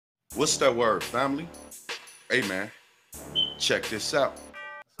What's that word, family? Hey, man, check this out.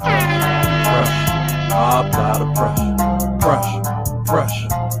 Brush, I apply the brush, brush,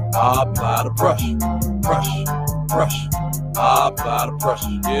 I apply the brush, brush, I apply the brush,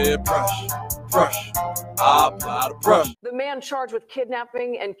 yeah, brush, I apply the brush. The man charged with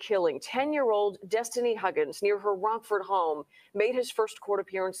kidnapping and killing 10-year-old Destiny Huggins near her Rockford home made his first court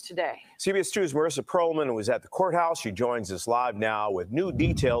appearance today. CBS 2's Marissa Perlman was at the courthouse. She joins us live now with new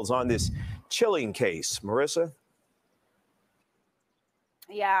details on this chilling case. Marissa?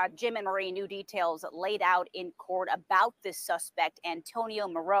 Yeah, Jim and Marie, new details laid out in court about this suspect, Antonio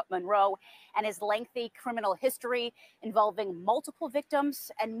Monroe, and his lengthy criminal history involving multiple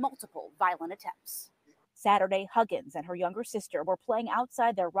victims and multiple violent attempts. Saturday, Huggins and her younger sister were playing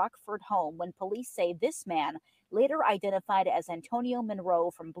outside their Rockford home when police say this man, later identified as Antonio Monroe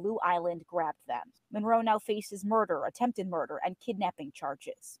from Blue Island, grabbed them. Monroe now faces murder, attempted murder, and kidnapping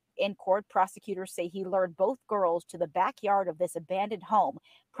charges. In court, prosecutors say he lured both girls to the backyard of this abandoned home,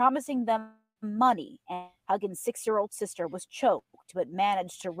 promising them money, and Huggins' 6-year-old sister was choked but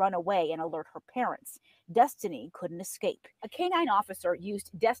managed to run away and alert her parents. Destiny couldn't escape. A canine officer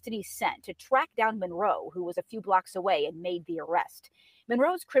used Destiny's scent to track down Monroe, who was a few blocks away, and made the arrest.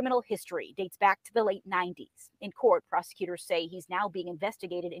 Monroe's criminal history dates back to the late 90s. In court, prosecutors say he's now being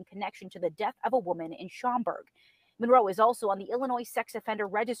investigated in connection to the death of a woman in Schaumburg. Monroe is also on the Illinois Sex Offender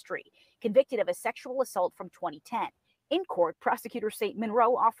Registry, convicted of a sexual assault from 2010. In court, prosecutors say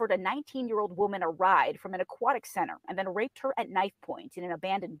Monroe offered a 19-year-old woman a ride from an aquatic center and then raped her at knife point in an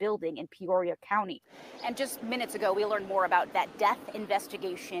abandoned building in Peoria County. And just minutes ago, we learned more about that death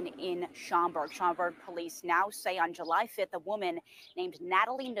investigation in Schaumburg. Schaumburg police now say on July 5th, a woman named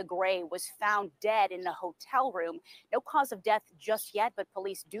Natalie Negre was found dead in a hotel room. No cause of death just yet, but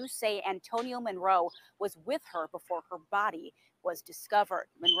police do say Antonio Monroe was with her before her body was discovered.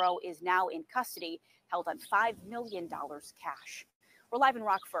 Monroe is now in custody, held on $5 million cash. We're live in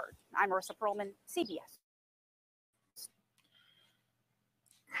Rockford. I'm Marissa Perlman, CBS.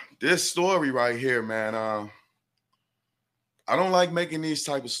 This story right here, man, I don't like making these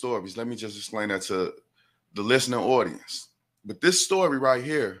type of stories. Let me just explain that to the listening audience. But this story right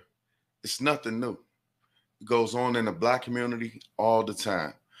here, it's nothing new. It goes on in the Black community all the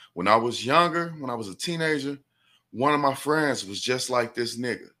time. When I was younger, when I was a teenager, one of my friends was just like this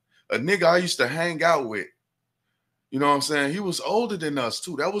nigga. A nigga I used to hang out with. You know what I'm saying? He was older than us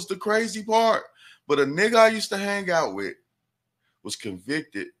too. That was the crazy part. But a nigga I used to hang out with was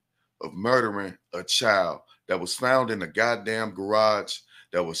convicted of murdering a child that was found in a goddamn garage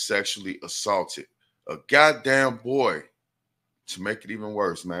that was sexually assaulted. A goddamn boy. To make it even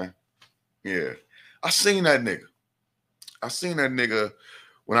worse, man. Yeah. I seen that nigga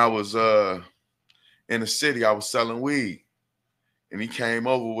when I was in the city. I was selling weed. And he came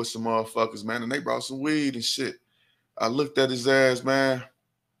over with some motherfuckers, man, and they brought some weed and shit. I looked at his ass, man.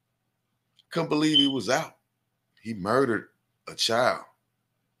 Couldn't believe he was out. He murdered a child.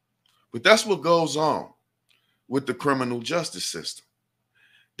 But that's what goes on with the criminal justice system.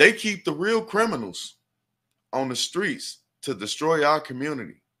 They keep the real criminals on the streets to destroy our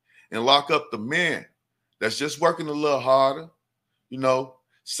community and lock up the men that's just working a little harder, you know,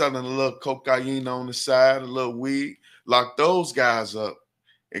 selling a little cocaine on the side, a little weed. Lock those guys up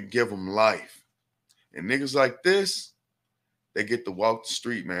and give them life. And niggas like this, they get to walk the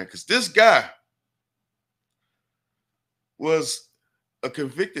street, man. Because this guy was a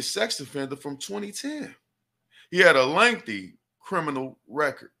convicted sex offender from 2010. He had a lengthy criminal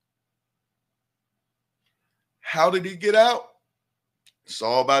record. How did he get out? It's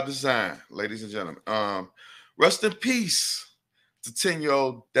all by design, ladies and gentlemen. Rest in peace to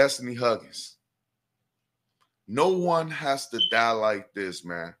 10-year-old Destiny Huggins. No one has to die like this,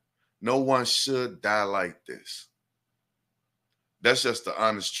 man. No one should die like this. That's just the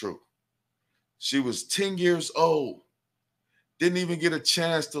honest truth. She was 10 years old. Didn't even get a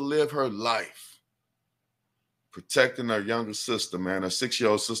chance to live her life. Protecting her younger sister, man. Her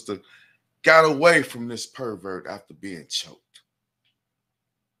 6-year-old sister got away from this pervert after being choked.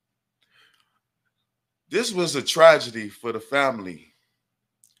 This was a tragedy for the family.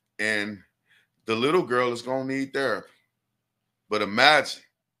 And the little girl is going to need therapy. But imagine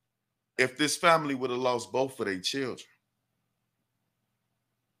if this family would have lost both of their children.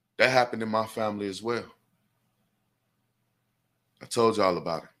 That happened in my family as well. I told y'all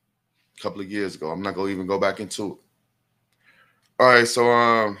about it a couple of years ago. I'm not going to even go back into it. All right,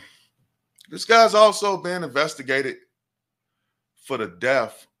 so this guy's also been investigated for the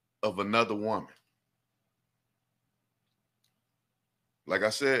death of another woman. Like I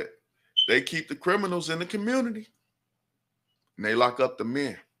said, they keep the criminals in the community and they lock up the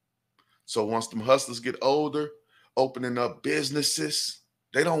men. So once them hustlers get older, opening up businesses,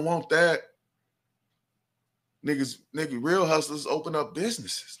 they don't want that. Niggas, real hustlers open up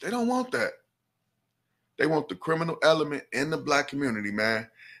businesses. They don't want that. They want the criminal element in the black community, man.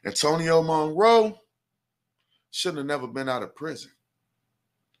 Antonio Monroe shouldn't have never been out of prison.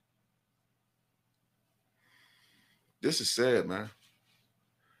 This is sad, man.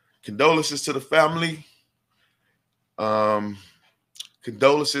 Condolences to the family.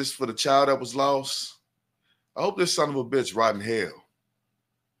 Condolences for the child that was lost. I hope this son of a bitch rot in hell.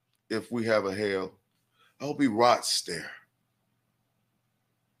 If we have a hell, I hope he rots there.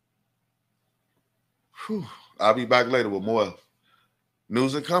 Whew. I'll be back later with more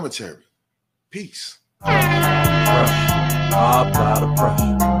news and commentary. Peace. Apply the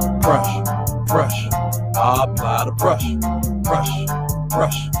pressure, pressure. Apply the pressure,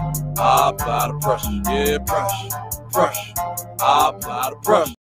 pressure. Apply the pressure, yeah, pressure. Apply the pressure.